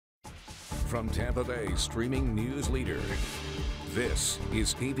From Tampa Bay streaming news leader, this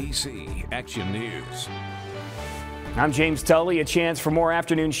is ABC Action News. I'm James Tully. A chance for more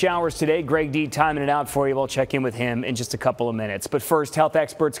afternoon showers today. Greg D timing it out for you. We'll check in with him in just a couple of minutes. But first, health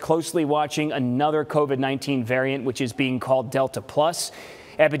experts closely watching another COVID-19 variant, which is being called Delta Plus.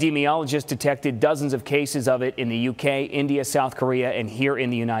 Epidemiologists detected dozens of cases of it in the UK, India, South Korea, and here in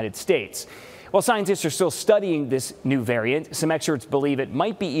the United States. While scientists are still studying this new variant, some experts believe it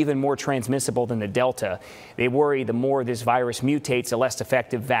might be even more transmissible than the Delta. They worry the more this virus mutates, the less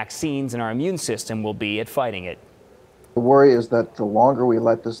effective vaccines and our immune system will be at fighting it. The worry is that the longer we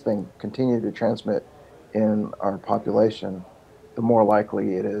let this thing continue to transmit in our population, the more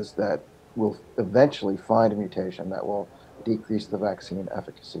likely it is that we'll eventually find a mutation that will decrease the vaccine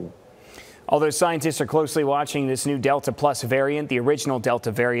efficacy. Although scientists are closely watching this new Delta Plus variant, the original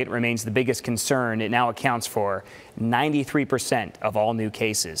Delta variant remains the biggest concern. It now accounts for 93% of all new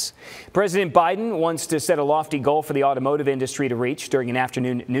cases. President Biden wants to set a lofty goal for the automotive industry to reach. During an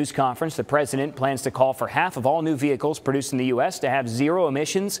afternoon news conference, the president plans to call for half of all new vehicles produced in the U.S. to have zero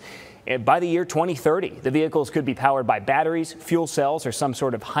emissions by the year 2030. The vehicles could be powered by batteries, fuel cells, or some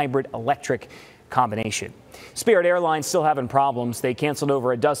sort of hybrid electric combination. Spirit Airlines still having problems. They canceled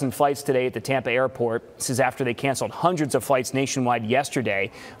over a dozen flights today at the Tampa airport. This is after they canceled hundreds of flights nationwide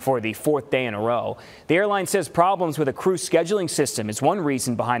yesterday for the fourth day in a row. The airline says problems with a crew scheduling system is one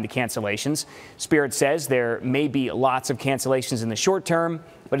reason behind the cancellations. Spirit says there may be lots of cancellations in the short term,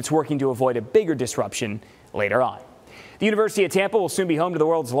 but it's working to avoid a bigger disruption later on. The University of Tampa will soon be home to the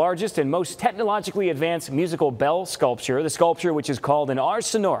world's largest and most technologically advanced musical bell sculpture. The sculpture, which is called an Ars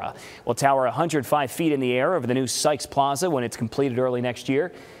Sonora, will tower 105 feet in the air over the new Sykes Plaza when it's completed early next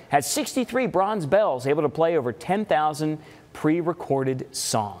year. Has 63 bronze bells able to play over 10,000 pre-recorded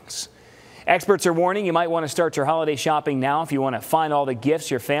songs. Experts are warning you might want to start your holiday shopping now if you want to find all the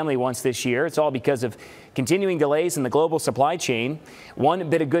gifts your family wants this year. It's all because of continuing delays in the global supply chain. One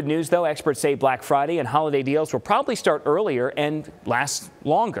bit of good news, though, experts say Black Friday and holiday deals will probably start earlier and last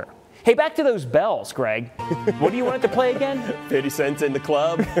longer. Hey, back to those bells, Greg. What do you want it to play again? 50 cents in the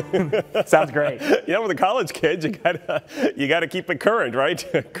club. Sounds great. You know, with the college kids, you gotta keep it current, right?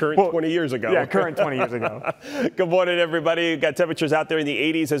 Current 20 years ago. Yeah, current 20 years ago. Good morning, everybody. We've got temperatures out there in the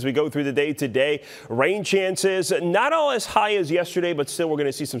 80s as we go through the day today. Rain chances, not all as high as yesterday, but still we're going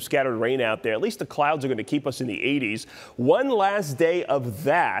to see some scattered rain out there. At least the clouds are going to keep us in the 80s. One last day of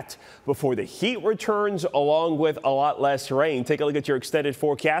that before the heat returns, along with a lot less rain. Take a look at your extended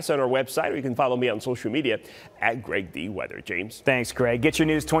forecast on our website, or you can follow me on social media at Greg D. Weather. James. Thanks, Greg. Get your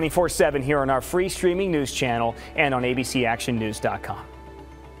news 24/7 here on our free streaming news channel and on abcactionnews.com.